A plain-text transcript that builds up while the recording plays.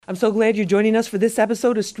I'm so glad you're joining us for this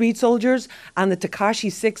episode of Street Soldiers on the Tekashi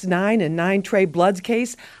 6ix9ine and 9 Trey Bloods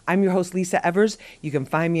case. I'm your host, Lisa Evers. You can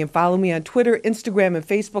find me and follow me on Twitter, Instagram, and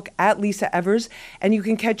Facebook at Lisa Evers. And you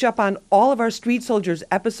can catch up on all of our Street Soldiers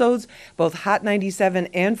episodes, both Hot 97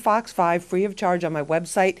 and Fox 5, free of charge on my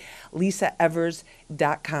website,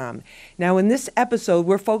 lisaevers.com. Now, in this episode,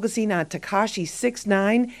 we're focusing on Tekashi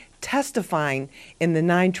 6ix9ine testifying in the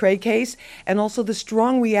 9 Trey case, and also the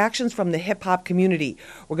strong reactions from the hip-hop community.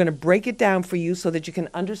 We're going to break it down for you so that you can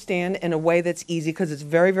understand in a way that's easy, because it's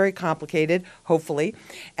very, very complicated, hopefully.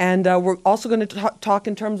 And we're also going to talk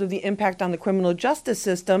in terms of the impact on the criminal justice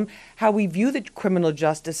system, how we view the criminal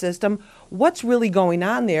justice system, what's really going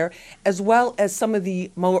on there, as well as some of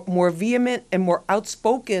the more vehement and more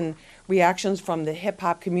outspoken reactions from the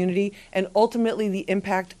hip-hop community, and ultimately the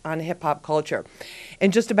impact on hip-hop culture.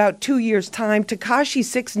 In just about 2 years' time, Tekashi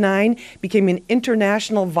 6ix9ine became an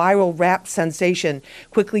international viral rap sensation,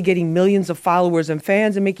 quickly getting millions of followers and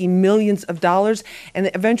fans and making millions of dollars,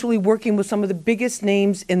 and eventually working with some of the biggest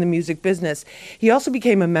names in the music business. He also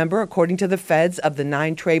became a member, according to the feds, of the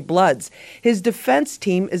 9 Trey Bloods. His defense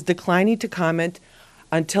team is declining to comment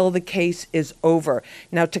until the case is over.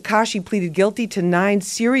 Now, Tekashi pleaded guilty to 9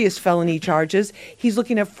 serious felony charges. He's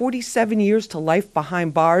looking at 47 years to life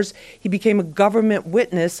behind bars. He became a government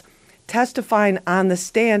witness, testifying on the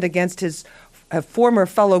stand against his former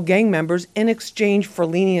fellow gang members in exchange for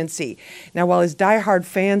leniency. Now, while his diehard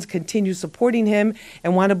fans continue supporting him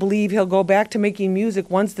and want to believe he'll go back to making music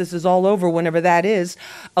once this is all over, whenever that is,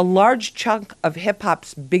 a large chunk of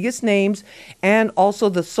hip-hop's biggest names and also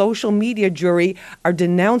the social media jury are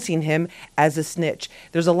denouncing him as a snitch.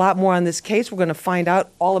 There's a lot more on this case. We're going to find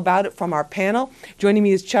out all about it from our panel. Joining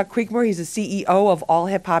me is Chuck Creekmore. He's the CEO of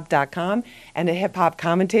allhiphop.com and a hip-hop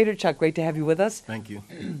commentator. Chuck, great to have you with us. Thank you.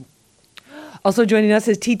 Also joining us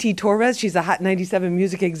is TT Torres. She's a Hot 97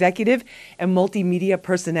 music executive and multimedia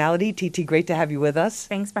personality. TT, great to have you with us.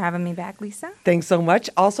 Thanks for having me back, Lisa. Thanks so much.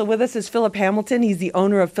 Also with us is Philip Hamilton. He's the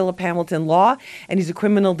owner of Philip Hamilton Law, and he's a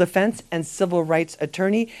criminal defense and civil rights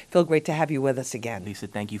attorney. Phil, great to have you with us again. Lisa,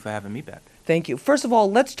 thank you for having me back. Thank you. First of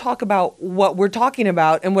all, let's talk about what we're talking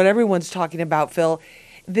about and what everyone's talking about, Phil.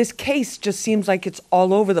 This case just seems like it's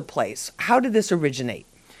all over the place. How did this originate?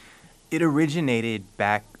 It originated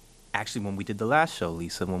back actually when we did the last show,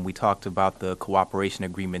 Lisa, when we talked about the cooperation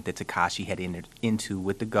agreement that Tekashi had entered into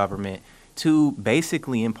with the government to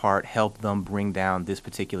basically, in part, help them bring down this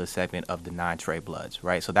particular segment of the 9 Trey Bloods,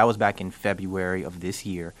 right? So that was back in February of this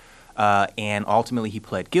year. And ultimately, he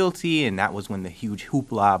pled guilty, and that was when the huge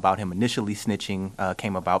hoopla about him initially snitching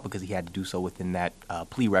came about, because he had to do so within that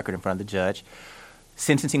plea record in front of the judge.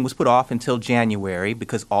 Sentencing was put off until January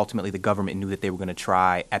because ultimately the government knew that they were going to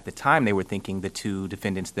try, at the time they were thinking, the 2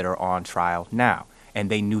 defendants that are on trial now. And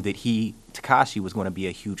they knew that Tekashi, was going to be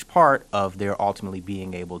a huge part of their ultimately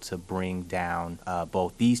being able to bring down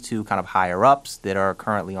both these 2 kind of higher ups that are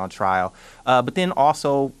currently on trial, but then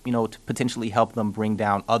also, to potentially help them bring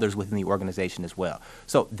down others within the organization as well.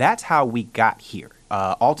 So that's how we got here.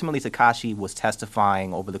 Ultimately, Tekashi was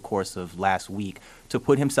testifying over the course of last week to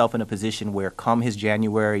put himself in a position where, come his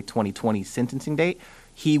January 2020 sentencing date,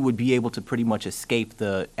 he would be able to pretty much escape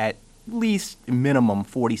the at least minimum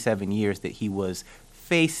 47 years that he was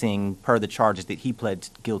facing per the charges that he pled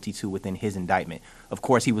guilty to within his indictment. Of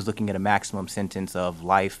course, he was looking at a maximum sentence of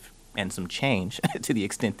life and some change to the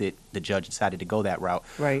extent that the judge decided to go that route.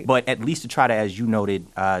 Right. But at least to try to, as you noted,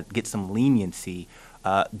 get some leniency,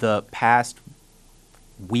 the past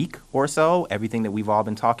week or so, everything that we've all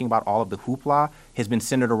been talking about, all of the hoopla, has been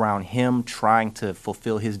centered around him trying to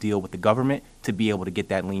fulfill his deal with the government to be able to get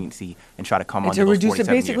that leniency and try to come under those 47 years. To reduce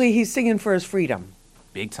it, basically, he's singing for his freedom.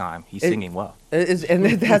 Big time. He's singing well. And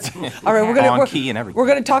that's all right. On key and everything. We're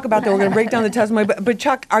going to talk about that. We're going to break down the testimony. But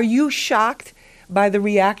Chuck, are you shocked by the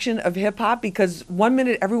reaction of hip hop? Because 1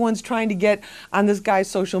 minute everyone's trying to get on this guy's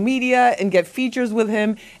social media and get features with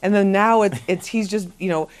him, and then now it's he's just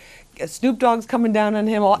Snoop Dogg's coming down on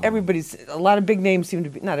him. A lot of big names seem to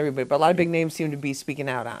be, not everybody, but a lot of big names seem to be speaking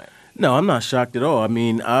out on it. No, I'm not shocked at all. I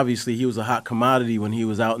mean, obviously he was a hot commodity when he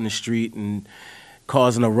was out in the street and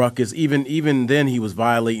causing a ruckus. Even then, he was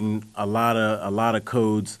violating a lot of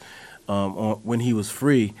codes when he was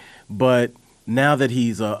free. But now that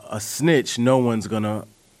he's a snitch, no one's gonna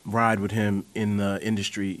ride with him in the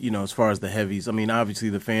industry. As far as the heavies. I mean, obviously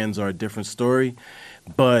the fans are a different story,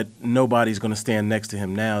 but nobody's gonna stand next to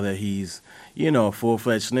him now that he's a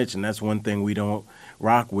full-fledged snitch, and that's one thing we don't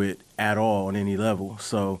rock with at all on any level.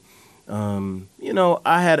 So.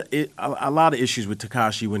 I had a lot of issues with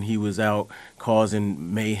Tekashi when he was out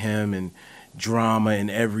causing mayhem and drama in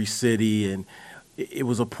every city, and it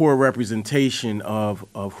was a poor representation of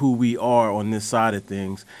who we are on this side of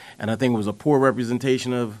things, and I think it was a poor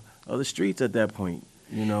representation of the streets at that point.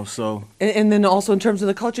 So And then also in terms of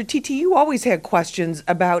the culture, TT, you always had questions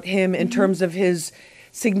about him in terms of his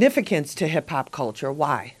significance to hip hop culture.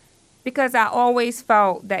 Why? Because I always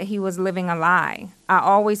felt that he was living a lie. I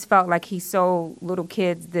always felt like he sold little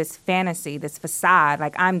kids this fantasy, this facade.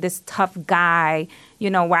 Like, I'm this tough guy,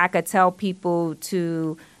 where I could tell people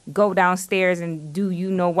to go downstairs and do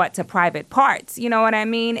what to private parts. You know what I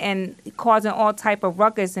mean? And causing all type of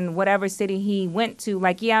ruckus in whatever city he went to.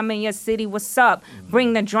 Like, yeah, I'm in your city. What's up?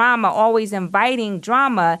 Bring the drama. Always inviting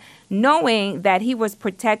drama, knowing that he was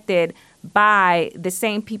protected by the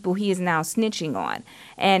same people he is now snitching on.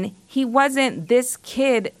 And he wasn't this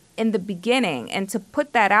kid in the beginning. And to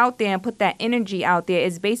put that out there and put that energy out there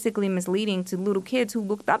is basically misleading to little kids who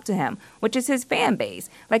looked up to him, which is his fan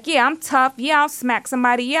base. Like, yeah, I'm tough. Yeah, I'll smack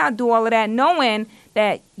somebody. Yeah, I'll do all of that, knowing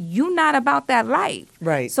that you're not about that life.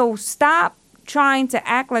 Right. So stop trying to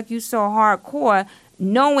act like you so hardcore,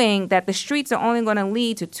 knowing that the streets are only going to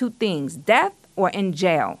lead to two things: death or in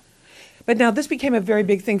jail. But now this became a very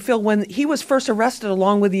big thing, Phil. When he was first arrested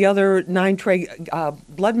along with the other 9 Trey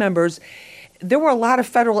Blood members, there were a lot of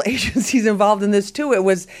federal agencies involved in this too. It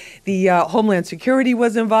was the Homeland Security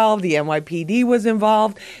was involved, the NYPD was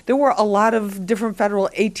involved. There were a lot of different federal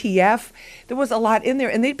ATF. There was a lot in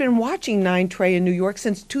there, and they'd been watching 9 Trey in New York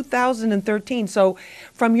since 2013. So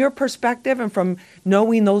from your perspective and from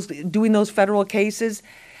knowing doing those federal cases,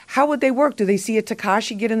 how would they work? Do they see a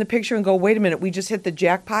Tekashi get in the picture and go, wait a minute, we just hit the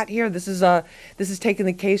jackpot here? This is taking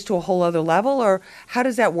the case to a whole other level? Or how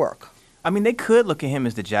does that work? I mean, they could look at him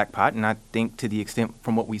as the jackpot, and I think to the extent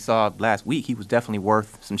from what we saw last week, he was definitely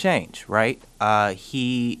worth some change, right?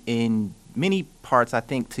 He, in many parts, I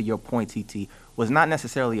think to your point, TT, was not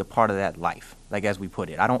necessarily a part of that life, like as we put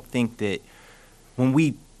it. I don't think that when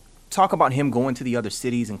we talk about him going to the other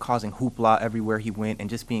cities and causing hoopla everywhere he went and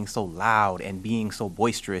just being so loud and being so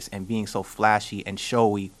boisterous and being so flashy and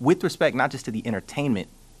showy with respect not just to the entertainment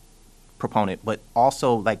proponent but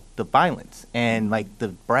also like the violence and like the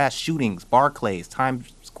brass shootings, Barclays,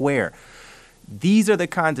 Times Square. These are the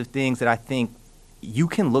kinds of things that I think you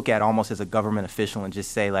can look at almost as a government official and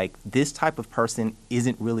just say, like, this type of person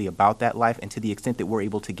isn't really about that life. And to the extent that we're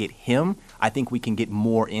able to get him, I think we can get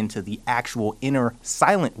more into the actual inner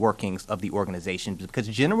silent workings of the organization, because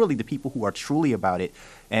generally the people who are truly about it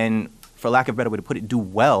and, for lack of a better way to put it, do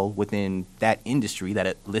well within that industry,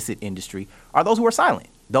 that illicit industry, are those who are silent.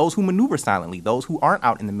 Those who maneuver silently, those who aren't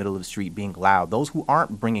out in the middle of the street being loud, those who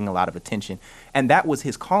aren't bringing a lot of attention. And that was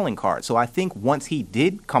his calling card. So I think once he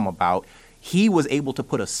did come about, he was able to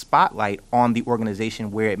put a spotlight on the organization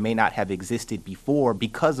where it may not have existed before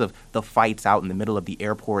because of the fights out in the middle of the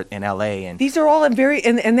airport in L.A. And these are all and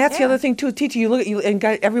that's the other thing too, Titi. You look at and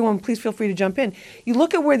everyone, please feel free to jump in. You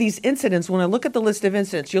look at where these incidents. When I look at the list of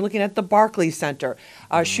incidents, you're looking at the Barclays Center,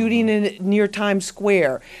 shooting near Times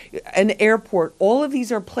Square, an airport. All of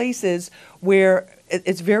these are places where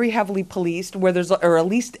it's very heavily policed, where there's, or at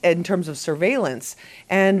least in terms of surveillance,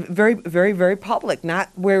 and very, very, very public, not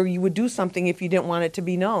where you would do something if you didn't want it to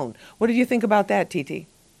be known. What did you think about that, TT?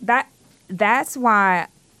 That's why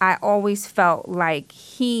I always felt like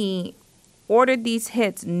he ordered these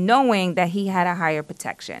hits knowing that he had a higher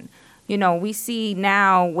protection. We see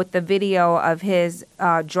now with the video of his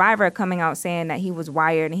driver coming out saying that he was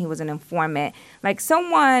wired and he was an informant. Like,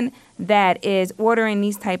 someone that is ordering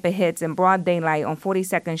these type of hits in broad daylight on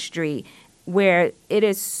 42nd Street, where it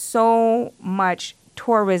is so much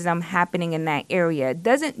tourism happening in that area,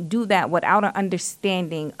 doesn't do that without an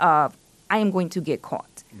understanding of, I am going to get caught.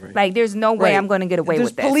 Right. Like, there's no way I'm going to get away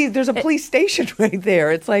with this. There's a police station right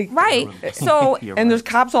there. It's like, right. So and there's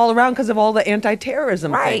cops all around because of all the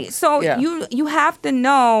anti-terrorism right. things. So you have to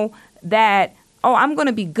know that, I'm going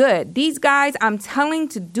to be good. These guys I'm telling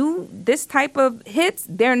to do this type of hits,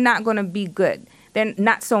 they're not going to be good. They're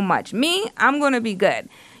not so much. Me, I'm going to be good.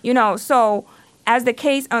 So as the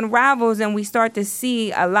case unravels and we start to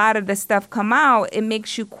see a lot of the stuff come out, it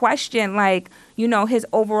makes you question, like, his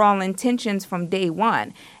overall intentions from day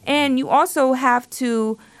one. And you also have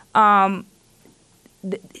to, it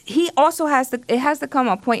has to come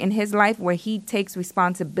a point in his life where he takes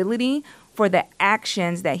responsibility for the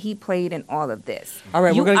actions that he played in all of this. All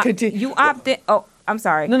right, we're going to continue. You opted, I'm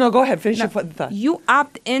sorry. No, go ahead. Finish your thought. You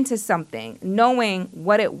opt into something knowing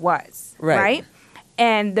what it was, right?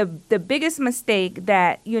 And the biggest mistake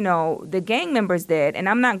that, the gang members did, and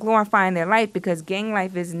I'm not glorifying their life because gang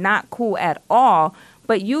life is not cool at all,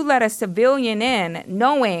 but you let a civilian in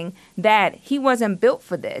knowing that he wasn't built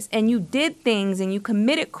for this. And you did things and you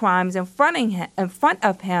committed crimes in front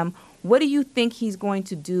of him what do you think he's going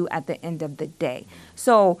to do at the end of the day?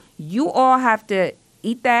 So you all have to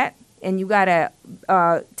eat that, and you got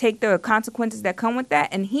to take the consequences that come with that.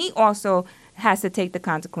 And he also has to take the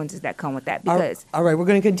consequences that come with that, because All right, we're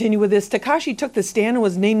going to continue with this. Tekashi took the stand and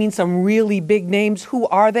was naming some really big names. Who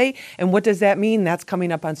are they, and what does that mean? That's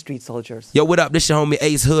coming up on Street Soldiers. Yo, what up? This your homie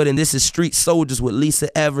Ace Hood, and this is Street Soldiers with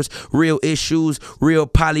Lisa Evers. Real issues, real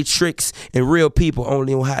poly tricks, and real people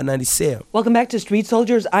only on Hot 97. Welcome back to Street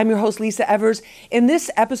Soldiers. I'm your host, Lisa Evers. In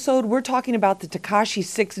this episode, we're talking about the Tekashi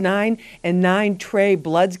 6ix9ine and 9 Trey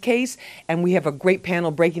Bloods case, and we have a great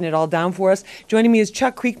panel breaking it all domer for us. Joining me is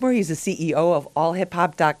Chuck Creekmore. He's the CEO of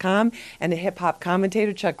AllHipHop.com and a hip-hop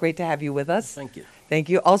commentator. Chuck, great to have you with us. Thank you. Thank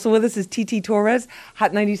you. Also with us is TT Torres,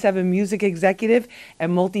 Hot 97 music executive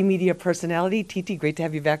and multimedia personality. TT, great to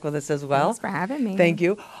have you back with us as well. Thanks for having me. Thank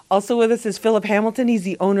you. Also with us is Philip Hamilton. He's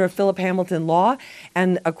the owner of Philip Hamilton Law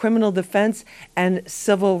and a criminal defense and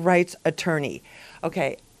civil rights attorney.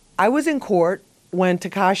 Okay, I was in court when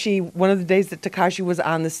Tekashi, one of the days that Tekashi was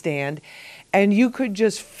on the stand, and you could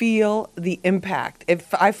just feel the impact.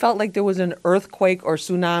 If I felt like there was an earthquake or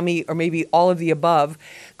tsunami or maybe all of the above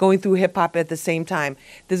going through hip hop at the same time.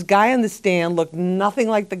 This guy on the stand looked nothing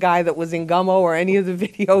like the guy that was in Gummo or any of the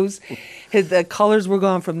videos. The colors were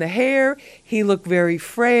gone from the hair. He looked very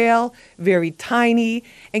frail, very tiny.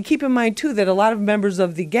 And keep in mind too that a lot of members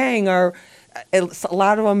of the gang are, a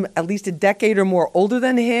lot of them at least a decade or more older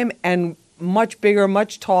than him and much bigger,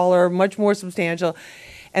 much taller, much more substantial.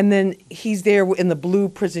 And then he's there in the blue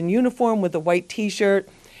prison uniform with the white T-shirt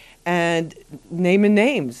and naming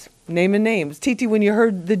names. TT, when you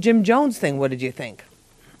heard the Jim Jones thing, what did you think?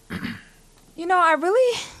 You know, I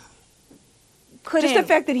really couldn't. Just the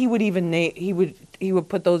fact that he would even name, he would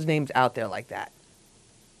put those names out there like that.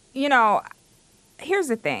 You know, here's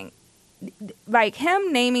the thing. Like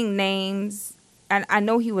him naming names, and I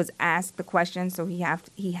know he was asked the question, so he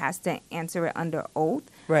has to answer it under oath.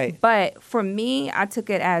 Right. But for me, I took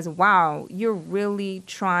it as, wow, you're really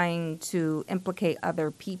trying to implicate other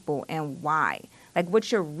people, and why? Like,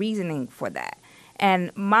 what's your reasoning for that?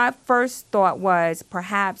 And my first thought was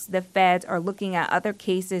perhaps the feds are looking at other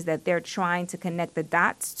cases that they're trying to connect the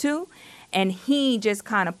dots to, and he just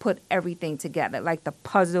kind of put everything together, like the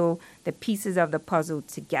puzzle, the pieces of the puzzle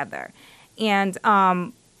together. And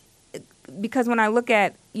because when I look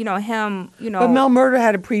at, him, But Mel Murder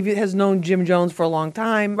has known Jim Jones for a long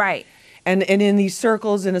time. Right. And in these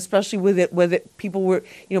circles, and especially with it, people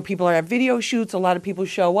are at video shoots. A lot of people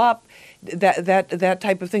show up, that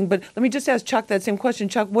type of thing. But let me just ask Chuck that same question.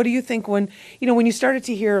 Chuck, what do you think when you started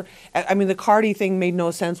to hear? I mean, the Cardi thing made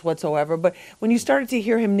no sense whatsoever. But when you started to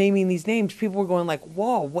hear him naming these names, people were going like,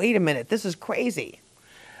 "Whoa, wait a minute, this is crazy."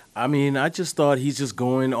 I mean, I just thought he's just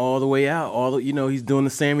going all the way out. He's doing the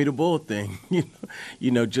Sammy the Bull thing.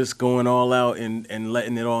 Just going all out and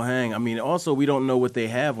letting it all hang. I mean, also we don't know what they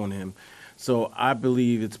have on him, so I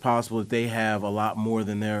believe it's possible that they have a lot more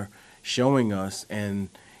than they're showing us. And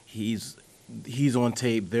he's on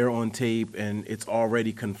tape, they're on tape, and it's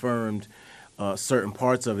already confirmed. Certain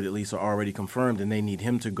parts of it, at least, are already confirmed, and they need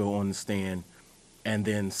him to go on the stand and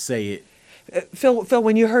then say it. Phil,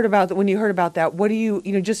 when you heard about that, what do you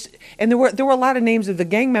and there were a lot of names of the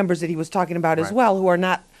gang members that he was talking about as well, who are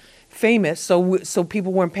not famous, so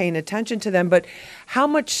people weren't paying attention to them. But how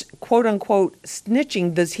much quote unquote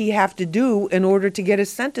snitching does he have to do in order to get his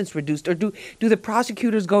sentence reduced, or do the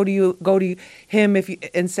prosecutors go to him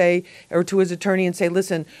and say, or to his attorney and say,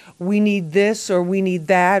 listen, we need this or we need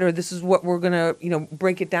that, or this is what we're gonna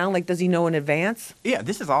break it down? Like, does he know in advance? Yeah,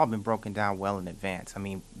 this has all been broken down well in advance. I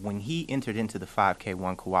mean, when he entered into the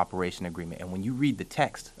 5K1 cooperation agreement, and when you read the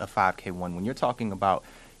text of 5K1, when you're talking about,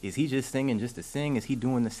 is he just singing just to sing? Is he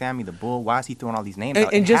doing the Sammy the Bull? Why is he throwing all these names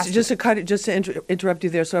out? And just to interrupt you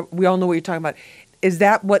there, so we all know what you're talking about. Is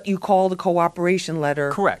that what you call the cooperation letter?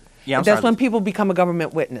 Correct. Yeah, that's when people become a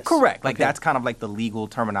government witness. Correct. Like, okay. That's kind of like the legal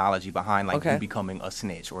terminology behind you Okay. becoming a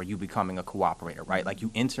snitch or you becoming a cooperator, right? Like, you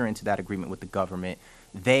enter into that agreement with the government.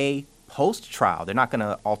 They, post-trial, they're not going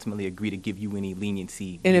to ultimately agree to give you any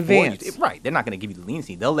leniency in before advance. Right. They're not going to give you the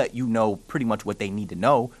leniency. They'll let you know pretty much what they need to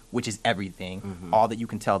know, which is everything. All that you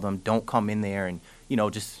can tell them. Don't come in there and,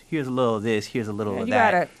 just here's a little of this, here's a little of You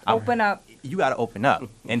that. gotta open up. You got to open up.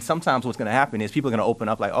 And sometimes what's going to happen is people are going to open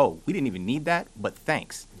up like, oh, we didn't even need that, but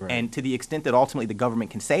thanks. Right. And to the extent that ultimately the government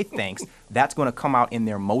can say thanks, that's going to come out in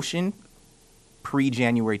their motion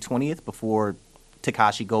pre-January 20th before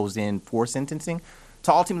Tekashi goes in for sentencing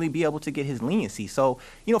to ultimately be able to get his leniency. So,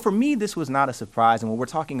 for me, this was not a surprise. And when we're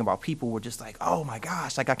talking about people, we're just like, oh my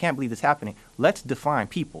gosh, like, I can't believe this is happening. Let's define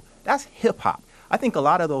people. That's hip hop. I think a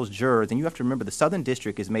lot of those jurors, and you have to remember the Southern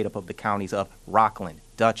District is made up of the counties of Rockland,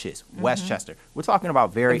 Dutchess, Westchester. We're talking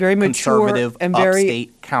about very mature conservative, and very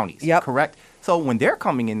upstate counties, correct? So when they're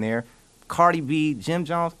coming in there, Cardi B, Jim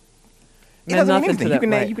Jones, it doesn't mean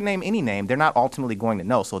anything. You can name any name. They're not ultimately going to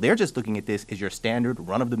know. So they're just looking at this as your standard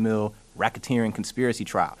run-of-the-mill racketeering conspiracy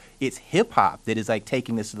trial. It's hip-hop that is like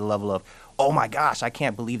taking this to the level of, oh my gosh, I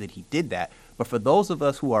can't believe that he did that. But for those of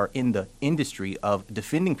us who are in the industry of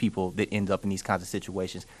defending people that end up in these kinds of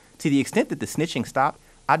situations, to the extent that the snitching stopped,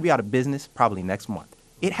 I'd be out of business probably next month.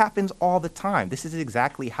 It happens all the time. This is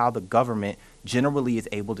exactly how the government generally is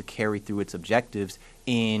able to carry through its objectives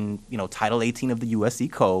in, Title 18 of the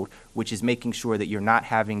USC Code, which is making sure that you're not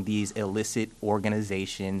having these illicit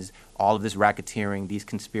organizations, all of this racketeering, these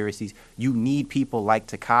conspiracies. You need people like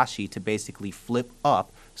Tekashi to basically flip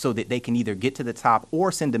up so that they can either get to the top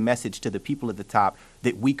or send a message to the people at the top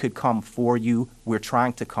that we could come for you, we're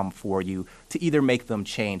trying to come for you, to either make them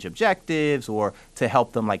change objectives or to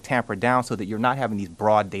help them like tamper down so that you're not having these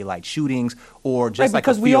broad daylight shootings or just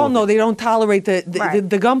because we all know they don't tolerate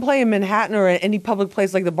the gunplay in Manhattan or any public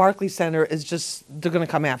place like the Barclays Center is just, they're going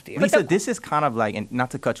to come after you. Lisa, this is kind of like, and not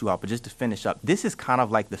to cut you off, but just to finish up, this is kind of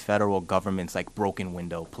like the federal government's like broken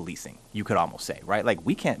window policing, you could almost say, right? Like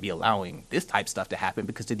we can't be allowing this type of stuff to happen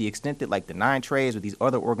because to the extent that like the 9 Treys or these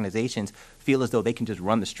other organizations feel as though they can just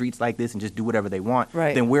run the streets like this and just do whatever they want,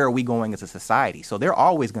 then where are we going as a society? So they're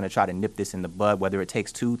always going to try to nip this in the bud, whether it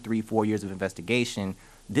takes 2, 3, 4 years of investigation.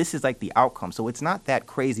 This is like the outcome. So it's not that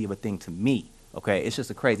crazy of a thing to me, okay? It's just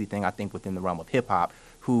a crazy thing, I think, within the realm of hip-hop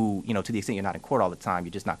who, to the extent you're not in court all the time,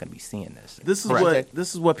 you're just not going to be seeing this. This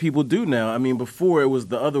is what people do now. I mean, before it was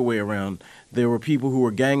the other way around. There were people who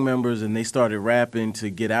were gang members and they started rapping to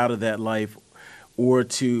get out of that life or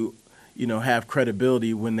to have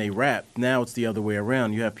credibility when they rap. Now it's the other way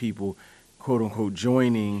around. You have people, quote unquote,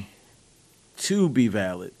 joining to be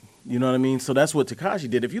valid. You know what I mean? So that's what Tekashi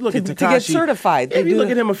did. If you look at Tekashi, to get certified. If you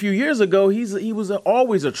look at him a few years ago, he was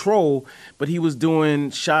always a troll, but he was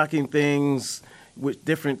doing shocking things with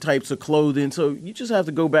different types of clothing. So you just have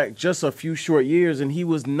to go back just a few short years, and he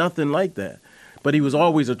was nothing like that. But he was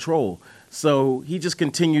always a troll. So he just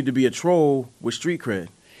continued to be a troll with street cred.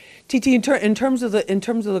 TT, in terms of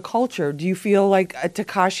the culture, do you feel like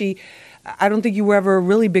Tekashi? I don't think you were ever a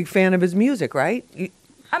really big fan of his music, right?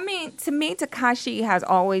 I mean, to me, Tekashi has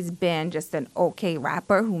always been just an okay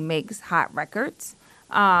rapper who makes hot records.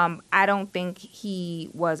 I don't think he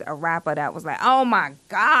was a rapper that was like, oh my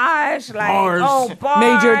gosh, like, bars.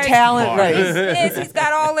 Major talent, right? He's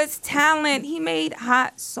got all this talent. He made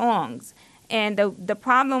hot songs. And the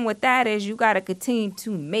problem with that is you got to continue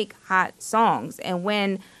to make hot songs. And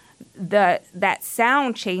when that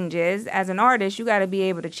sound changes, as an artist, you got to be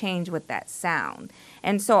able to change with that sound.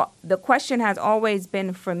 And so the question has always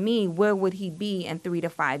been for me, where would he be in 3 to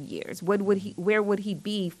 5 years? Where would he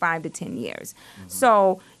be 5 to 10 years? Mm-hmm.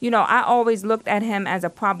 So, I always looked at him as a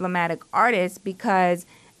problematic artist because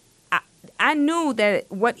I knew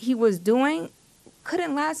that what he was doing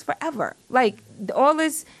couldn't last forever. Like all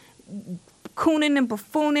this cooning and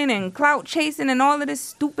buffooning and clout chasing and all of this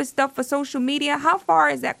stupid stuff for social media, how far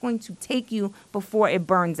is that going to take you before it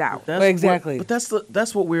burns out? Exactly. But that's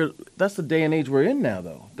the day and age we're in now,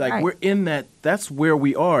 though. Like we're in that. That's where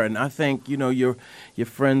we are, and I think your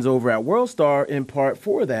friends over at WorldStar in part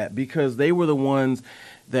for that because they were the ones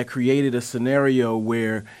that created a scenario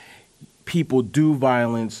where people do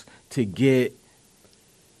violence to get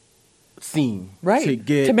seen, right?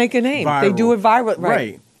 To make a name. Viral. They do it viral,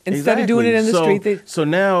 right? Instead of doing it in the street. So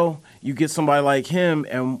now you get somebody like him,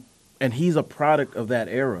 and he's a product of that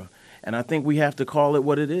era. And I think we have to call it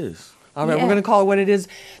what it is. All right, we're going to call it what it is.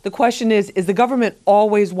 The question is the government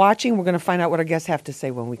always watching? We're going to find out what our guests have to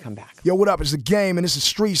say when we come back. Yo, what up? It's The Game, and this is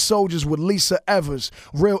Street Soldiers with Lisa Evers.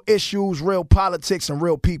 Real issues, real politics, and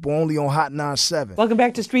real people only on Hot 97. Welcome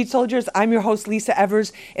back to Street Soldiers. I'm your host, Lisa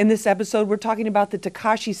Evers. In this episode, we're talking about the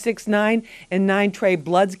Tekashi 6ix9ine and 9 Trey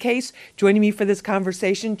Bloods case. Joining me for this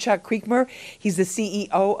conversation, Chuck Creekmur. He's the CEO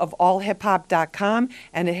of AllHipHop.com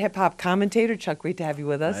and a hip-hop commentator. Chuck, great to have you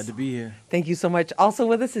with us. Glad to be here. Thank you so much. Also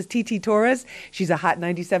with us is TT Torres. She's a Hot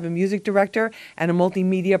 97 music director and a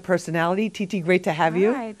multimedia personality. TT, great to have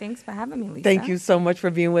you. Hi, thanks for having me, Lisa. Thank you so much for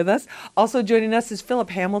being with us. Also joining us is Philip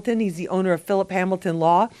Hamilton. He's the owner of Philip Hamilton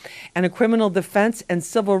Law and a criminal defense and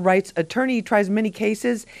civil rights attorney. He tries many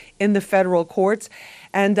cases in the federal courts.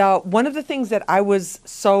 And one of the things that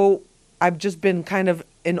I've just been kind of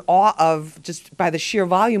in awe of just by the sheer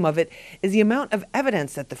volume of it is the amount of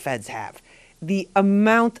evidence that the feds have. The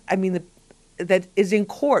amount, that is in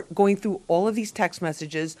court going through all of these text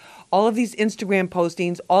messages, all of these Instagram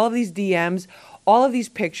postings, all of these DMs, all of these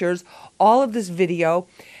pictures, all of this video.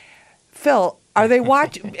 Phil, are they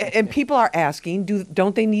watching? And people are asking,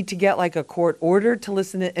 don't they need to get like a court order to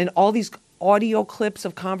listen to and all these audio clips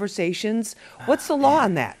of conversations? What's the law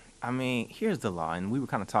on that? I mean, here's the law, and we were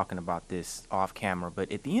kind of talking about this off camera,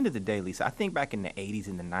 but at the end of the day, Lisa, I think back in the 80s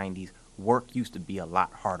and the 90s, work used to be a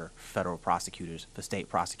lot harder for federal prosecutors, for state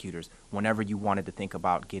prosecutors, whenever you wanted to think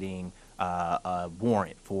about getting a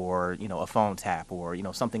warrant for, a phone tap or,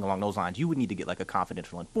 something along those lines. You would need to get like a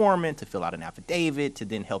confidential informant to fill out an affidavit to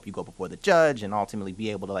then help you go before the judge and ultimately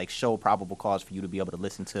be able to like show probable cause for you to be able to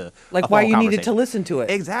listen to like why you needed to listen to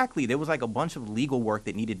it. Exactly. There was like a bunch of legal work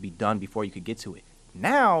that needed to be done before you could get to it.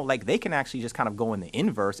 Now, like, they can actually just kind of go in the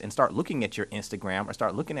inverse and start looking at your Instagram or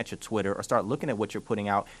start looking at your Twitter or start looking at what you're putting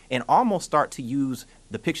out and almost start to use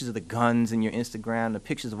the pictures of the guns in your Instagram, the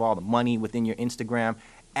pictures of all the money within your Instagram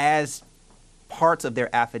as parts of their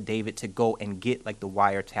affidavit to go and get, like, the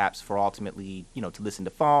wiretaps for ultimately, to listen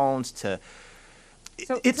to phones, to...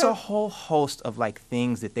 It's a whole host of like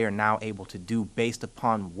things that they're now able to do based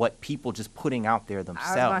upon what people just putting out there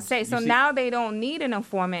themselves. I was gonna say, now they don't need an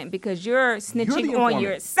informant because you're snitching on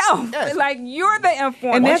yourself. Yes. Like you're the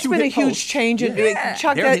informant. And that's been a huge change in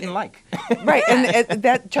Chuck. They're getting like right, and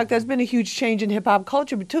that Chuck, that's been a huge change in hip hop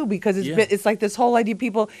culture too because it's like this whole idea.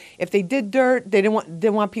 People, if they did dirt, they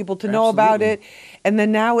didn't want people to know about it, and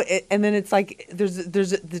then now it's like there's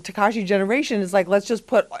the Tekashi generation is like let's just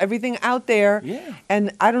put everything out there. Yeah.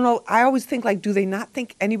 And I don't know. I always think like, do they not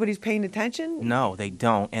think anybody's paying attention? No, they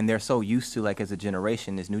don't, and they're so used to like as a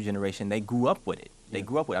generation, this new generation, they grew up with it. They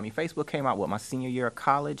grew up with it. I mean, Facebook came out, my senior year of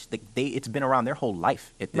college? It's been around their whole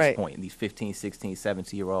life at this point, these 15, 16,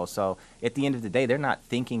 17-year-olds. So at the end of the day, they're not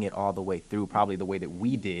thinking it all the way through, probably the way that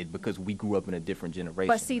we did because we grew up in a different generation.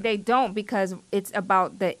 But see, they don't because it's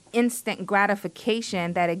about the instant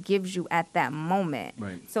gratification that it gives you at that moment.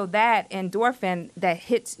 Right. So that endorphin that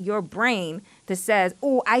hits your brain that says,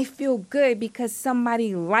 oh, I feel good because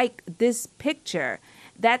somebody liked this picture.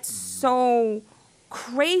 That's so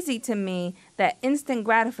crazy to me that instant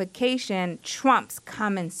gratification trumps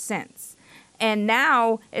common sense. And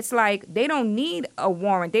now it's like they don't need a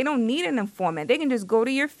warrant. They don't need an informant. They can just go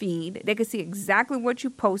to your feed. They can see exactly what you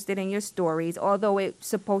posted in your stories, although it's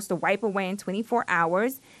supposed to wipe away in 24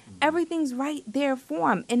 hours. Everything's right there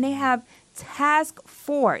for them. And they have task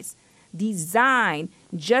force designed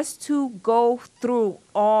just to go through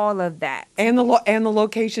all of that. And the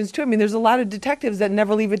locations too. I mean, there's a lot of detectives that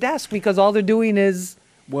never leave a desk because all they're doing is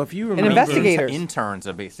if you remember, investigators. Interns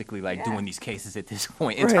are basically like doing these cases at this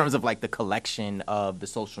point in terms of like the collection of the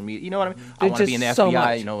social media. You know what I mean? I want to be in the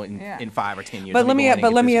FBI, in 5 or 10 years. But let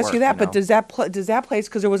me ask you that. But does that place?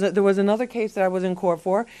 Because there was another case that I was in court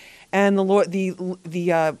for, and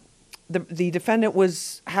the defendant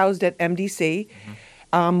was housed at MDC. Mm-hmm.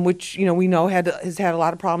 Which we know has had a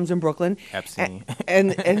lot of problems in Brooklyn. Epstein.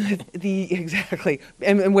 And exactly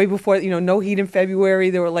and way before no heat in February.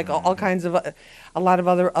 There were like all kinds of a lot of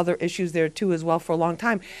other issues there too as well for a long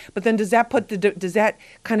time. But then does that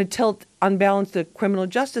kind of unbalance the criminal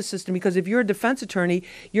justice system? Because if you're a defense attorney,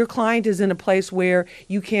 your client is in a place where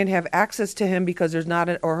you can't have access to him because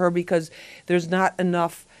because there's not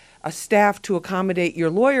enough a staff to accommodate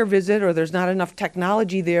your lawyer visit, or there's not enough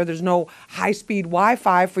technology there. There's no high-speed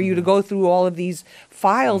Wi-Fi for you to go through all of these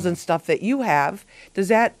files and stuff that you have. Is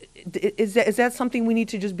that something we need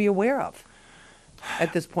to just be aware of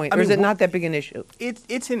at this point, or is it not that big an issue?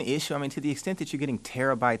 It's an issue. I mean, to the extent that you're getting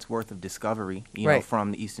terabytes worth of discovery,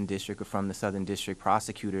 from the Eastern District or from the Southern District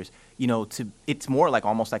prosecutors, it's more like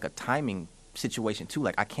almost like a timing situation too.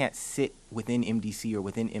 Like I can't sit within MDC or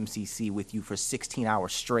within MCC with you for 16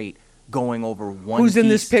 hours straight going over one who's piece. In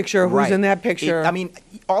this picture, who's in that picture.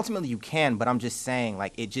 Ultimately you can, but I'm just saying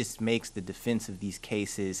like it just makes the defense of these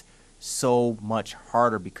cases so much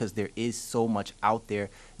harder because there is so much out there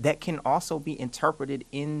that can also be interpreted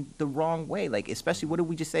in the wrong way. Like especially what did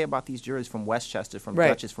we just say about these jurors from Westchester, from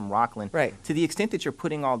Dutchess, from Rockland? Right. To the extent that you're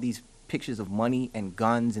putting all these pictures of money and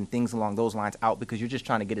guns and things along those lines out because you're just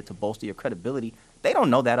trying to get it to bolster your credibility. They don't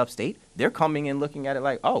know that upstate. They're coming in looking at it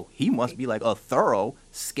like, oh, he must be like a thorough,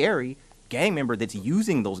 scary gang member that's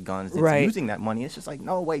using those guns, that's using that money. It's just like,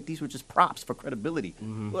 no, wait, these were just props for credibility.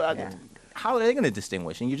 Mm-hmm. How are they going to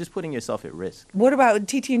distinguish? And you're just putting yourself at risk. What about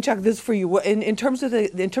TT and Chuck? This for you. In terms of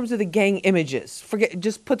the gang images,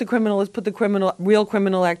 just put the real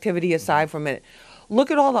criminal activity aside for a minute.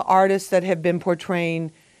 Look at all the artists that have been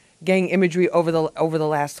portraying gang imagery over the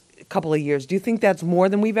last couple of years. Do you think that's more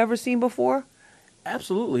than we've ever seen before?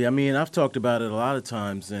 Absolutely. I mean, I've talked about it a lot of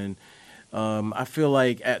times, and I feel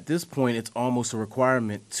like at this point it's almost a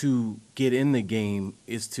requirement to get in the game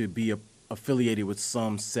is to be affiliated with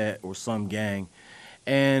some set or some gang.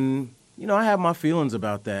 And, I have my feelings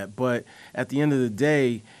about that. But at the end of the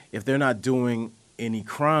day, if they're not doing any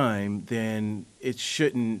crime, then it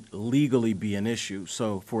shouldn't legally be an issue.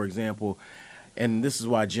 So, for example, and this is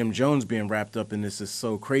why Jim Jones being wrapped up in this is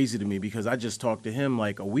so crazy to me, because I just talked to him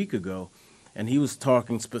like a week ago, and he was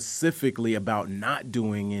talking specifically about not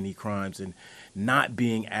doing any crimes and not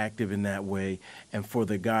being active in that way, and for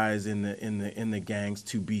the guys in the gangs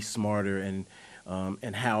to be smarter, and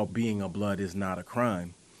how being a blood is not a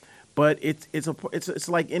crime. But it's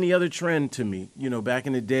like any other trend to me. Back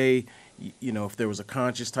in the day, if there was a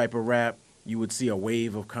conscious type of rap, you would see a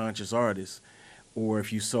wave of conscious artists. Or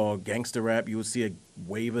if you saw gangster rap, you would see a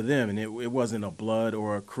wave of them. And it wasn't a Blood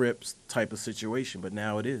or a Crips type of situation, but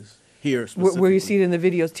now it is. Here specifically. Where you see it in the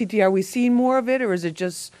videos. TT, are we seeing more of it, or is it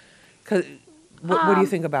just... what do you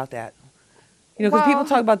think about that? Because people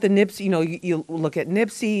talk about the Nipsey, you look at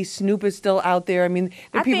Nipsey, Snoop is still out there. I mean,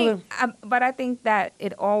 there are people but I think that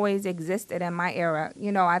it always existed in my era.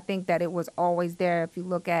 I think that it was always there. If you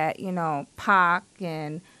look at, Pac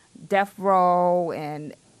and Death Row,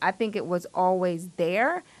 and I think it was always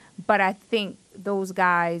there. But I think those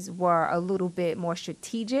guys were a little bit more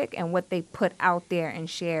strategic in what they put out there and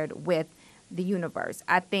shared with the universe.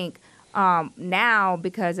 I think now,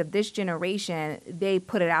 because of this generation, they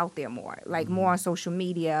put it out there more, like more on social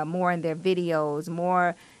media, more in their videos,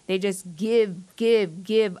 more. They just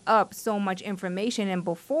give up so much information. And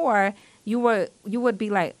before, you would be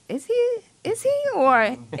like, is he or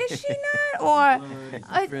is she not, or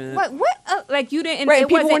what? Like you didn't. Right, it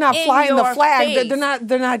people were not flying the flag. Face.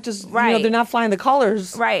 They're not just Right. they're not flying the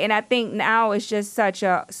colors. Right, and I think now it's just such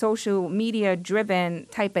a social media driven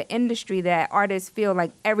type of industry that artists feel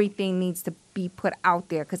like everything needs to be put out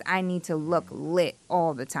there because I need to look lit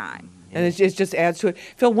all the time. And it just adds to it.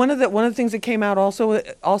 Phil, one of the things that came out also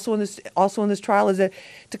in this trial is that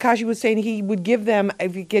Tekashi was saying he would give them,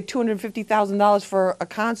 if you get $250,000 for a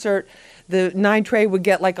concert, the 9 Trey would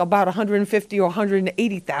get like about 150 or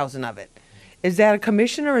 180,000 of it. Is that a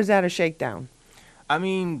commission or is that a shakedown? I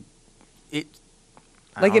mean, it.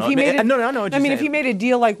 Like if he made it, no, I know what you're saying. if he made a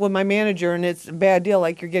deal like with my manager and it's a bad deal,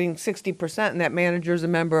 like you're getting 60% and that manager is a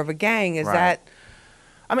member of a gang, is Right. that?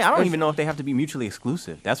 I mean, I don't even know if they have to be mutually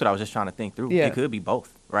exclusive. That's what I was just trying to think through. Yeah. It could be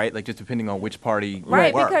both, right? Like just depending on which party.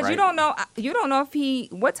 Right, you were, because right? you don't know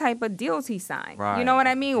if what type of deals he signed. Right. You know what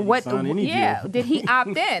I mean? He signed any deal. Did he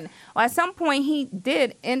opt in? Well, at some point he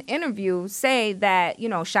did in interviews say that,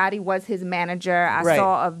 Shadi was his manager. I Right.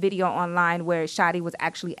 saw a video online where Shadi was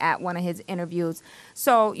actually at one of his interviews.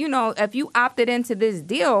 So, if you opted into this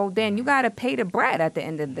deal, then you got to pay the bread at the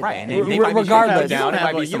end of the Right, day. and they might be Regardless. shutting down. It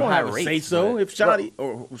might be You some don't high have a rates, say so. but- If Shadi,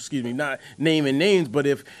 or excuse me, not naming names, but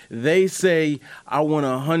if they say I want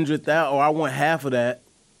 100,000 or I want half of that,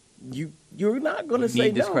 you're not going to You say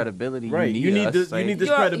need this no. credibility. Right. You need this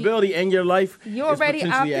You're- credibility, and your life You is already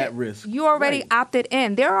potentially opted. at risk. You already Right. opted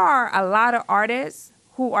in. There are a lot of artists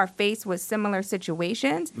who are faced with similar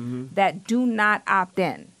situations that do not opt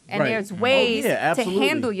in. And Right. there's ways Oh, yeah, to absolutely.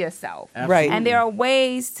 handle yourself. Right. And there are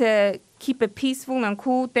ways to keep it peaceful and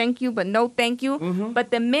cool. Thank you, but no thank you.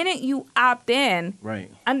 But the minute you opt in,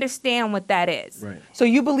 Right. understand what that is. Right. So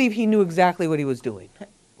you believe he knew exactly what he was doing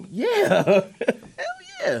Yeah. Hell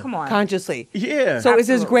yeah. Come on. consciously? Yeah. So is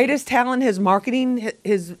his Absolutely. greatest talent his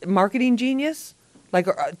marketing genius? Like,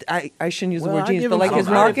 I shouldn't use the word genius, but like his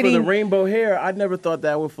for the marketing. rainbow hair. I never thought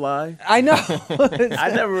that would fly. I know.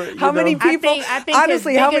 I never. How many people? I think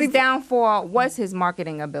honestly, his how biggest many? downfall was his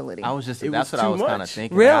marketing ability. I was just. It That's was what I too was kind of much.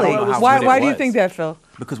 thinking. I Really? don't know how Why? good it Why do you was. think that, Phil?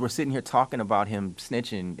 Because we're sitting here talking about him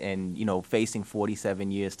snitching and facing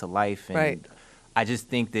 47 years to life, and Right. I just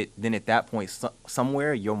think that then at that point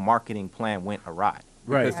somewhere your marketing plan went awry.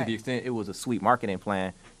 Right. Because to the extent it was a sweet marketing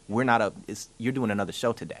plan, you're doing another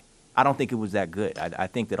show today. I don't think it was that good. I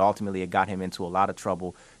think that ultimately it got him into a lot of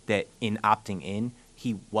trouble that in opting in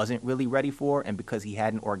he wasn't really ready for, and because he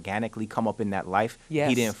hadn't organically come up in that life, Yes.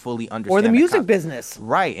 he didn't fully understand. Or the music con- business.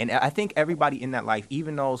 Right, and I think everybody in that life,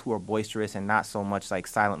 even those who are boisterous and not so much like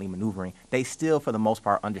silently maneuvering, they still, for the most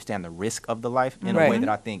part, understand the risk of the life in a Right. way that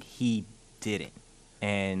I think he didn't.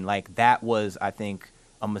 And like that was, I think,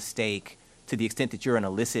 a mistake to the extent that you're an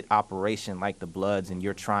illicit operation like the Bloods and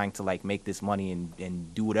you're trying to like make this money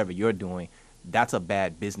and do whatever you're doing. That's a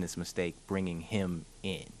bad business mistake bringing him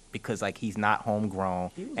in because like he's not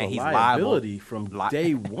homegrown He was and a he's liability liable from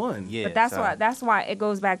day one. Yeah, But that's so- why it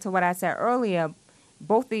goes back to what I said earlier.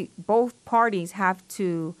 Both parties have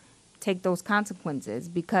to take those consequences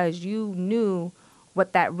because you knew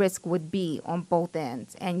what that risk would be on both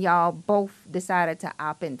ends, and y'all both decided to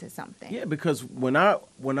opt into something. Yeah, because when I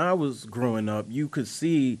was growing up, you could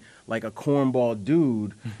see like a cornball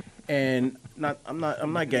dude, and I'm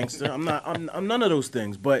not gangster. I'm none of those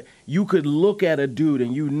things. But you could look at a dude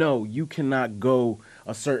and you cannot go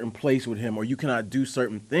a certain place with him, or you cannot do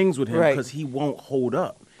certain things with him Right. because he won't hold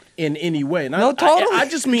up in any way. And No, totally. I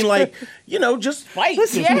just mean like, just fight.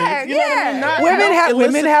 with me. Yeah, You know what I mean? Not-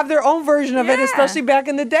 Women have their own version of it, Yeah. especially back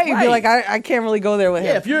in the day. You'd be Right. like, I can't really go there with him.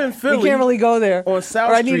 Yeah, if you're in Philly we can't really go there. on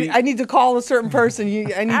South or Street. I need to call a certain person.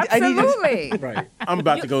 I need Absolutely. Right. I'm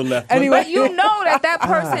about to go left. Anyway. But you know that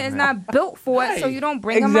person is not built for it, so you don't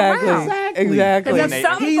bring him Exactly. around. Exactly. Because When if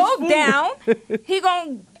something he's goes food. down, he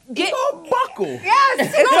gonna get. buckle.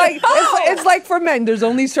 Yes, It's like it's like for men. There's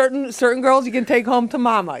only certain girls you can take home to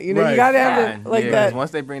mama. You know, you Right. gotta have Yeah, it like 'cause that.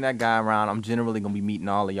 Once they bring that guy around, I'm generally gonna be meeting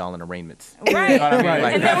all of y'all in arraignments. Right. You know what I mean? Right.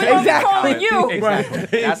 Like, And then we're that's- gonna be calling you.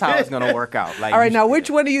 Exactly. That's how it's gonna work out. Like, All right, you now which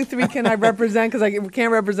one of you three can I represent? Because we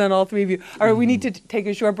can't represent all three of you. All right, we need to take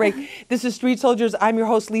a short break. This is Street Soldiers. I'm your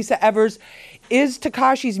host, Lisa Evers. Is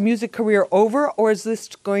Tekashi's music career over, or is this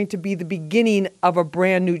going to be the beginning of a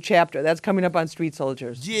brand new chapter? That's coming up on Street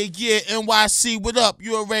Soldiers. Yeah, NYC, what up?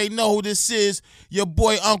 You already know who this is. Your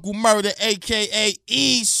boy Uncle Murder, a.k.a.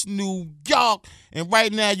 East New York. And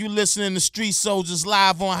right now you listening to Street Soldiers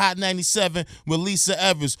live on Hot 97 with Lisa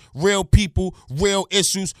Evers. Real people, real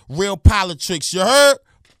issues, real politics. You heard?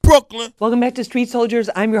 Brooklyn. Welcome back to Street Soldiers.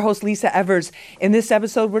 I'm your host, Lisa Evers. In this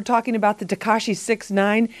episode, we're talking about the Tekashi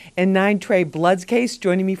 6ix9ine and 9 Trey Bloods case.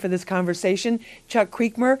 Joining me for this conversation, Chuck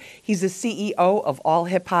Creekmur. He's the CEO of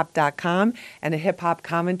AllHipHop.com and a hip-hop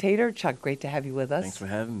commentator. Chuck, great to have you with us. Thanks for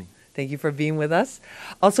having me. Thank you for being with us.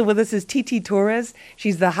 Also with us is TT Torres.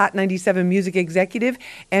 She's the Hot 97 music executive,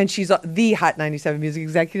 and she's the Hot 97 music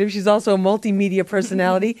executive. She's also a multimedia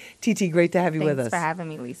personality. TT, great to have you with us. Thanks for having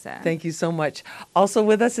me, Lisa. Thank you so much. Also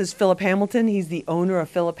with us is Philip Hamilton. He's the owner of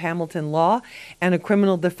Philip Hamilton Law and a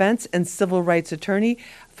criminal defense and civil rights attorney.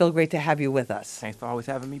 Phil, great to have you with us. Thanks for always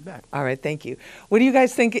having me back. All right, thank you. What do you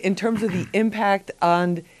guys think in terms of the impact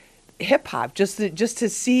on hip hop? Just to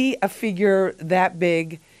see a figure that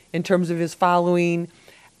big in terms of his following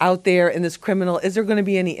out there in this criminal, is there going to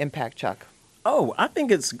be any impact, Chuck? Oh, I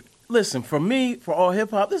think listen, for me, for all hip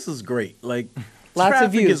hop, this is great. Like, Lots of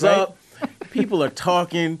traffic views, is right? up, people are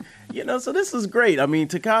talking, so this is great. I mean,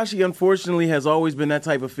 Tekashi, unfortunately, has always been that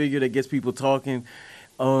type of figure that gets people talking.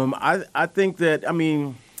 I think that,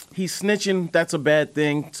 he's snitching, that's a bad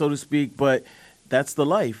thing, so to speak, but that's the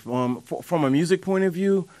life. From a music point of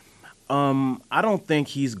view, I don't think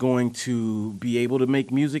he's going to be able to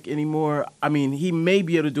make music anymore. I mean, he may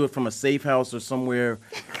be able to do it from a safe house or somewhere.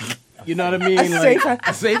 You know what I mean? safe house.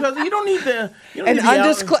 A safe house. You don't need to.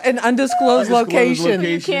 An undisclosed location.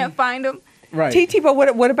 You can't find him. Right. TT, but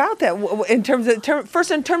what about that? In terms of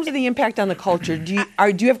the impact on the culture, do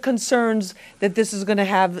you have concerns that this is going to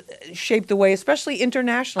have shaped the way, especially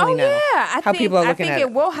internationally now? I how think, people are looking I at think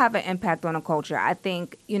it. it will have an impact on the culture. I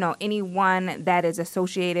think anyone that is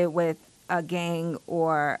associated with a gang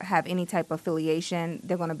or have any type of affiliation,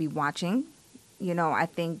 they're going to be watching. I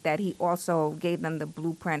think that he also gave them the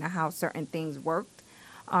blueprint of how certain things worked.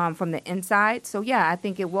 From the inside. So, yeah, I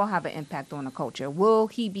think it will have an impact on the culture. Will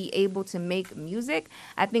he be able to make music?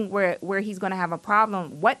 I think where he's going to have a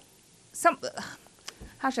problem,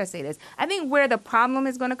 how should I say this? I think where the problem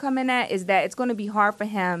is going to come in at is that it's going to be hard for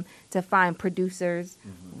him to find producers,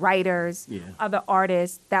 writers, other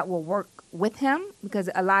artists that will work with him because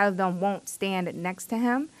a lot of them won't stand next to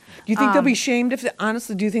him. Do you think they'll be shamed if?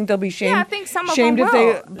 Honestly, do you think they'll be shamed? Yeah, I think some of shamed them if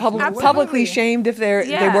will. they publicly shamed if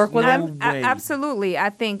they work with him. Absolutely, I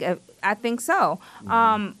think so.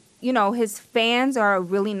 His fans are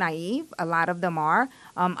really naive. A lot of them are.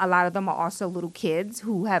 A lot of them are also little kids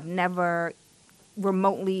who have never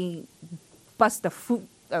remotely bust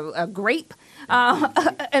a grape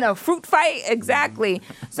in a fruit fight. Exactly.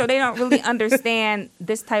 So they don't really understand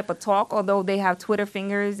this type of talk, although they have Twitter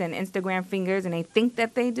fingers and Instagram fingers and they think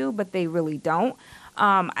that they do, but they really don't.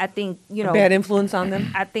 I think, bad influence on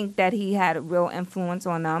them. I think that he had a real influence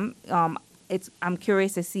on them. I'm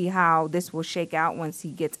curious to see how this will shake out once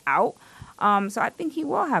he gets out. So I think he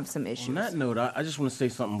will have some issues. On that note, I just want to say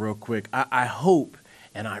something real quick. I hope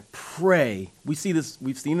and I pray, we've seen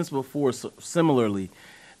this before similarly,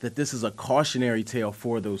 that this is a cautionary tale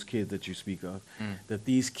for those kids that you speak of, that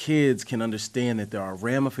these kids can understand that there are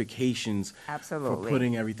ramifications for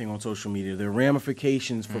putting everything on social media. There are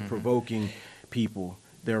ramifications for provoking people.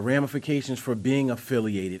 There are ramifications for being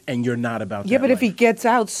affiliated, and you're not about that. Yeah, but if life. he gets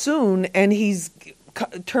out soon and he's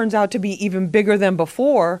turns out to be even bigger than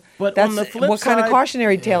before, But that's on the flip what kind of side-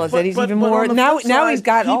 cautionary tale is But- that he's but- even but more on the now. flip Now side, he's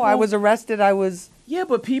got. I people- was arrested. I was. Yeah,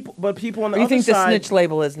 but people on the What do other you think the side, snitch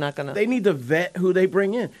label is not gonna? they need to vet who they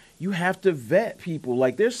bring in. You have to vet people.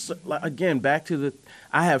 Like there's like, again back to the.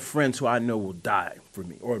 I have friends who I know will die for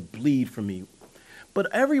me or bleed for me, but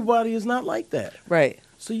everybody is not like that. Right.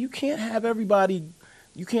 So you can't have everybody.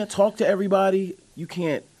 You can't talk to everybody. You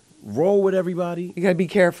can't roll with everybody. You got to be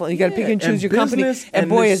careful. You got to pick and choose your company. business And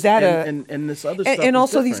boy, this, is that and this other stuff. and is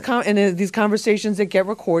also different. these conversations that get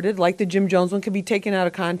recorded, like the Jim Jones one, could be taken out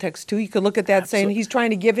of context too. You could look at that saying he's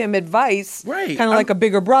trying to give him advice, Right. Kind of like a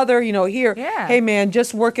bigger brother, here. Yeah. Hey man,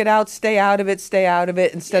 just work it out, stay out of it,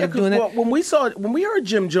 instead Yeah, of doing 'cause, it. well, when we heard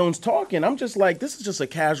Jim Jones talking, I'm just like, this is just a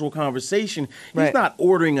casual conversation. He's Right. not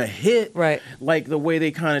ordering a hit, Right. Like the way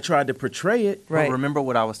they kind of tried to portray it. Right. But remember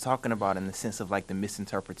what I was talking about in the sense of like the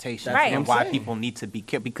misinterpretation Right. and what I'm why saying. people need to be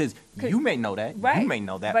careful because you may know that, Right. you may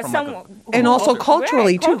know that But from someone, And also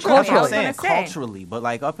culturally Right, too. culturally. That's what I'm was saying, gonna say. culturally. But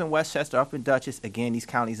like up in Westchester, up in Dutchess, again, these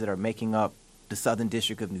counties that are making up the Southern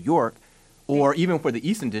District of New York, or even for the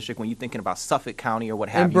Eastern District, when you're thinking about Suffolk County or what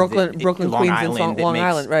have And you, Brooklyn, Long Queens, and Island, that Long makes-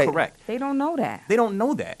 Island, right? Correct. They don't know that. They don't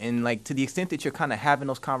know that, and like to the extent that you're kind of having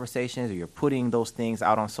those conversations or you're putting those things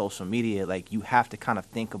out on social media, like you have to kind of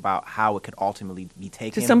think about how it could ultimately be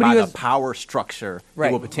taken somebody by who the has- power structure Right.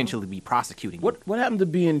 that will potentially be prosecuting you. What happened to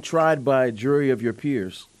being tried by a jury of your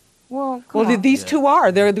peers? Well, Well, come on. these two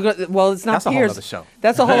are. Well, it's not That's a whole peers. other show.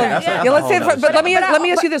 That's a whole. That's a Let's whole say. other But show. let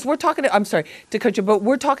me ask you this: we're talking. I'm sorry to cut you, but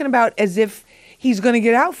we're talking about as if he's going to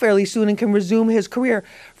get out fairly soon and can resume his career.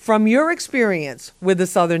 From your experience with the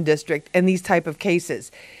Southern District and these type of cases,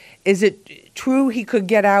 is it true he could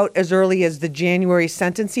get out as early as the January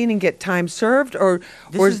sentencing and get time served, or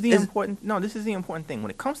This is the important thing.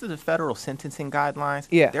 When it comes to the federal sentencing guidelines,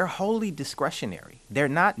 Yeah. they're wholly discretionary. They're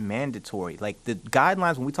not mandatory. Like the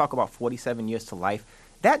guidelines, when we talk about 47 years to life,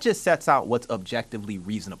 that just sets out what's objectively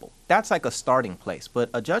reasonable. That's like a starting place. But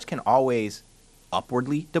a judge can always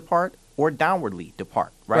upwardly depart or downwardly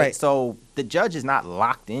depart, right? Right. So the judge is not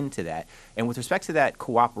locked into that. And with respect to that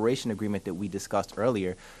cooperation agreement that we discussed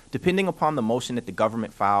earlier, depending upon the motion that the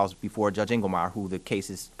government files before Judge Engelmeyer, who the case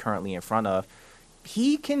is currently in front of,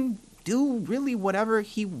 he can do really whatever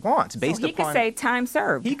he wants based So he upon. could say time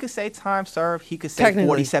served. He could say time served. He could say Technically.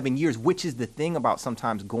 47 years, which is the thing about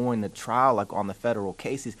sometimes going to trial, like on the federal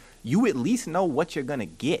cases. You at least know what you're going to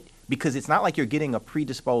get because it's not like you're getting a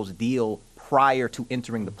predisposed deal prior to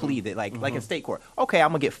entering the plea that like in state court. Okay, I'm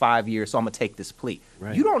going to get 5 years, so I'm going to take this plea.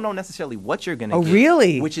 Right. You don't know necessarily what you're going to Oh, get.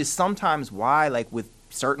 really? Which is sometimes why, like with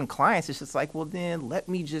certain clients, it's just like, well, then let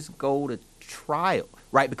me just go to trial,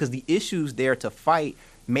 right? Because the issues there to fight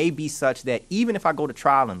may be such that even if I go to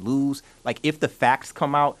trial and lose, like if the facts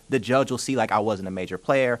come out, the judge will see like I wasn't a major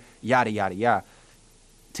player, yada, yada, yada.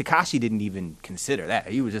 Tekashi didn't even consider that.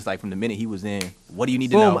 He was just like, from the minute he was in, what do you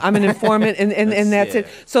need to boom, know? I'm an informant, and that's it.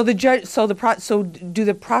 Yeah. So the judge, so do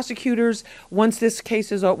the prosecutors once this case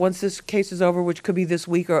is over, which could be this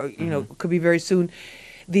week or could be very soon.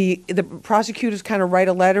 The prosecutors kind of write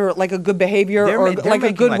a letter, like a good behavior They're or ma- they're like a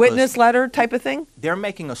making good like witness letter type of thing. They're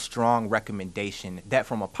making a strong recommendation that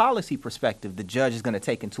from a policy perspective, the judge is going to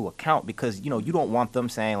take into account because, you don't want them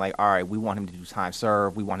saying like, all right, we want him to do time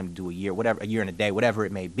served. We want him to do a year and a day, whatever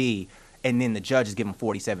it may be. And then the judge is giving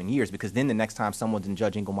 47 years because then the next time someone's in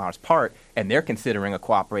Judge Engelmeyer's part and they're considering a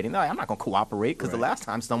cooperating, no, I'm not going to cooperate because the last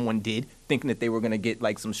time someone did, thinking that they were going to get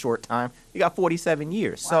like some short time, you got 47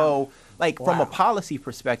 years. Wow. So like from a policy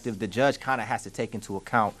perspective, the judge kind of has to take into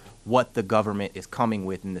account what the government is coming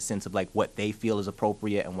with in the sense of like what they feel is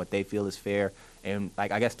appropriate and what they feel is fair. And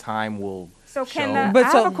like, I guess time will So show. I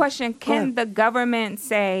have a question. Can the government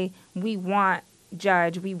say, we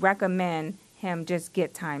recommend him just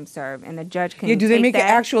get time served, and the judge can Do they take make that?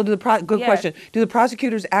 an actual? Good Yeah. question. Do the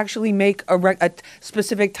prosecutors actually make a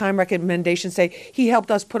specific time recommendation? Say he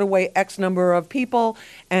helped us put away X number of people,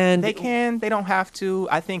 and They can. They don't have to.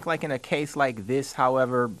 I think like in a case like this,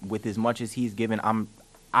 however, with as much as he's given,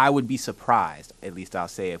 I would be surprised, at least I'll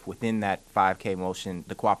say, if within that 5K motion,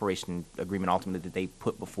 the cooperation agreement ultimately that they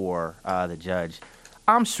put before the judge,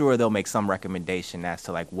 I'm sure they'll make some recommendation as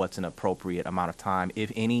to like what's an appropriate amount of time,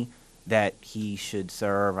 if any, that he should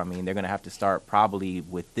serve. I mean, they're going to have to start probably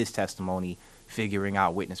with this testimony, figuring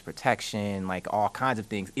out witness protection, like all kinds of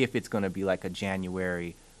things, if it's going to be like a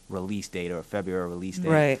January release date or a February release date.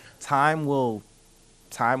 Right. Time will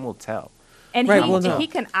tell. And Right, well, no. he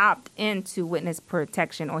can opt into witness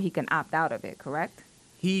protection, or he can opt out of it. Correct?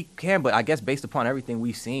 He can, but I guess based upon everything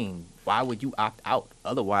we've seen, why would you opt out?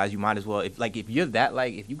 Otherwise, you might as well, if you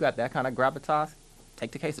got that kind of gravitas,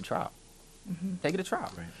 take the case to trial. take it to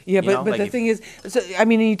trial. Right. Yeah, You but know, but like the if- thing is, so I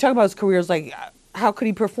mean, you talk about his careers, like how could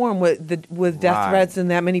he perform with death Right. threats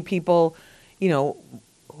and that many people, you know,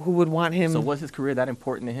 who would want him? So was his career that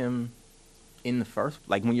important to him in the first?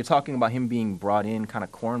 Like when you're talking about him being brought in kind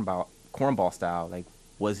of cornball style, like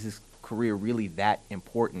was his career really that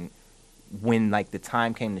important when like the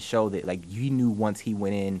time came to show that like you knew once he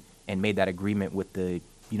went in and made that agreement with the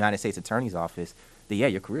United States Attorney's Office that yeah,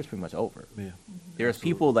 your career's pretty much over. Yeah. There's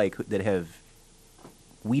people like that have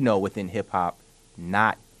we know within hip hop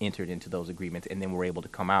not entered into those agreements and then were able to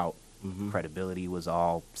come out. Credibility was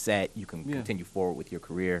all set. You can Yeah. continue forward with your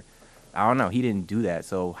career. I don't know. He didn't do that.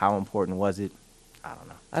 So how important was it? I don't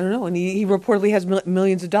know. I don't know. And he reportedly has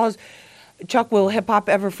millions of dollars. Chuck, will hip hop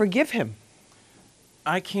ever forgive him?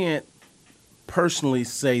 I can't personally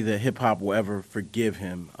say that hip hop will ever forgive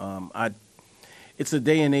him. It's a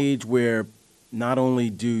day and age where not only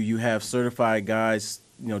do you have certified guys,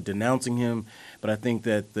 denouncing him, but I think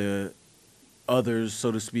that the others,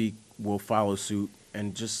 so to speak, will follow suit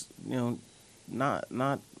and just,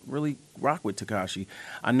 not really rock with Tekashi.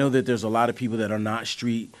 I know that there's a lot of people that are not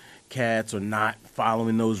street cats or not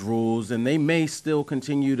following those rules, and they may still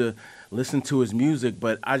continue to listen to his music,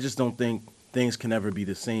 but I just don't think things can ever be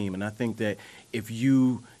the same. And I think that if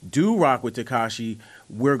you do rock with Tekashi,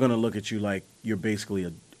 we're going to look at you like you're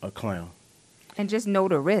basically a clown. And just know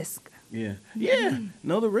the risk. Yeah. Yeah.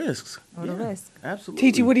 Know the risks. Know the risk.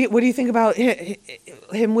 Absolutely. TT, what do you think about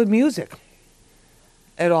him with music?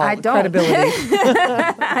 At all? I don't. Credibility.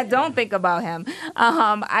 I don't think about him.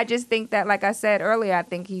 I just think that, like I said earlier, I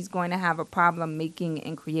think he's going to have a problem making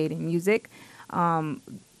and creating music from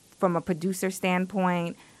a producer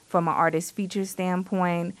standpoint, from an artist feature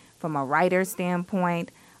standpoint, from a writer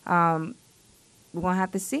standpoint. We're going to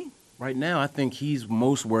have to see. Right now, I think he's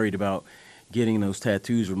most worried about getting those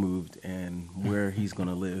tattoos removed and where he's going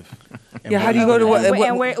to live. And Yeah, how do you go to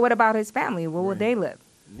what about his family? Where will they live?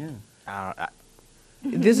 Yeah.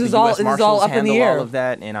 This The is all US this is all Marshals up in the handle air. all of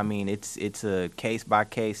that, and I mean it's a case by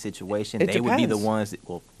case situation. It They would be the depends. ones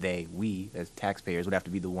that, we as taxpayers would have to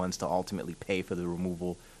be the ones to ultimately pay for the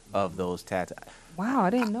removal of those tats. Wow, I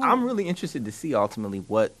didn't know. I'm really interested to see ultimately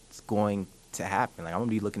what's going to happen. Like I'm gonna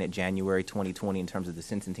be looking at January 2020 in terms of the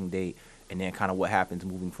sentencing date, and then kind of what happens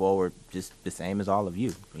moving forward. Just the same as all of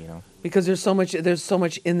you, Because there's so much in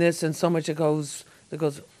this and so much that goes.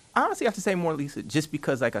 I honestly have to say more, Lisa, just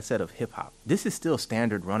because, like I said, of hip hop. This is still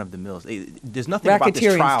standard run of the mills. There's nothing about this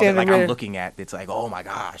Racketeering, trial that standard I'm run. looking at that's like, oh my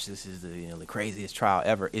gosh, this is the craziest trial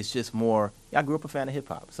ever. It's just more. I grew up a fan of hip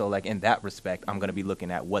hop, so like in that respect, I'm gonna be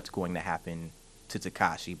looking at what's going to happen to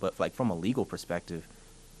Tekashi. But like from a legal perspective,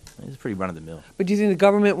 it's pretty run of the mill. But do you think the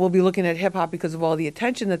government will be looking at hip hop because of all the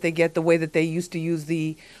attention that they get, the way that they used to use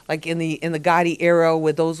in the Gotti era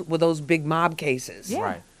with those big mob cases? Yeah.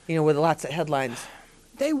 Right. With lots of headlines.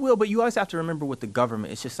 They will, but you always have to remember with the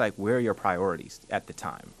government, it's just like, where are your priorities at the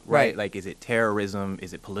time, right? Right. Like, is it terrorism?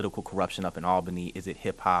 Is it political corruption up in Albany? Is it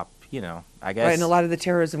hip hop? I guess. Right, and a lot of the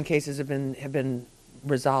terrorism cases have been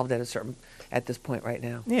resolved at this point right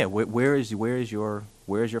now. Yeah, where is your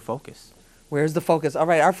focus? Where's the focus? All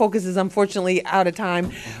right, our focus is unfortunately out of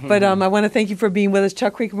time, but I want to thank you for being with us.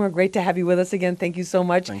 Chuck Creekmore, great to have you with us again. Thank you so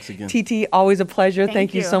much. Thanks again. TT, always a pleasure.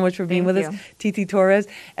 Thank you you. so much for being Thank with us. TT Torres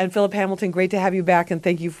and Philip Hamilton, great to have you back, and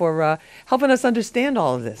thank you for helping us understand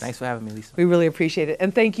all of this. Thanks for having me, Lisa. We really appreciate it.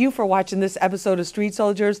 And thank you for watching this episode of Street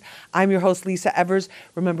Soldiers. I'm your host, Lisa Evers.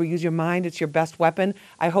 Remember, use your mind. It's your best weapon.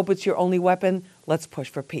 I hope it's your only weapon. Let's push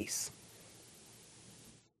for peace.